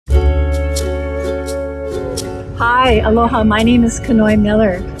Hi, aloha. My name is Keone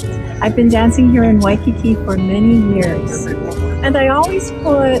Miller. I've been dancing here in Waikiki for many years, and I always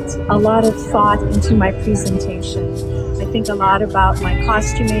put a lot of thought into my presentation. I think a lot about my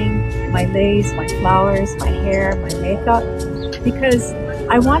costuming, my lace, my flowers, my hair, my makeup, because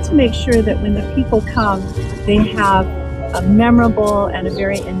I want to make sure that when the people come, they have a memorable and a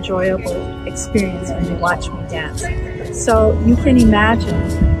very enjoyable experience when they watch me dance. So you can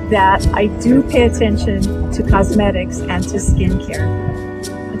imagine that I do pay attention to cosmetics and to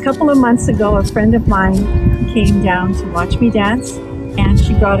skincare. A couple of months ago, a friend of mine came down to watch me dance, and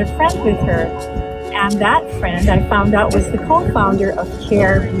she brought a friend with her. And that friend, I found out, was the co-founder of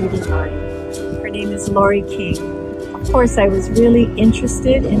Caire Beauty Line. Her name is Lori King. Of course, I was really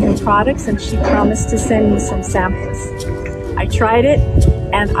interested in her products, and she promised to send me some samples. I tried it,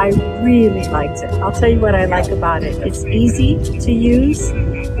 and I really liked it. I'll tell you what I like about it. It's easy to use.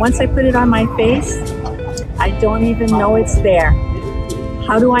 Once I put it on my face, I don't even know it's there.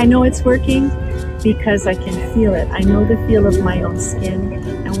 How do I know it's working? Because I can feel it. I know the feel of my own skin.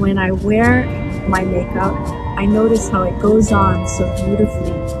 And when I wear my makeup, I notice how it goes on so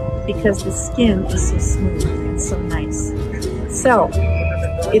beautifully because the skin is so smooth and so nice. So,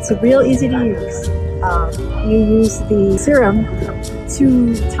 it's real easy to use. You use the serum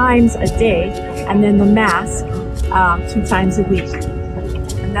 2 times a day and then the mask 2 times a week.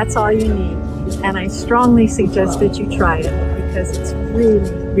 And that's all you need. And I strongly suggest that you try it because it's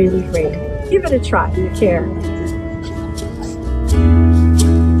really, really great. Give it a try, Caire.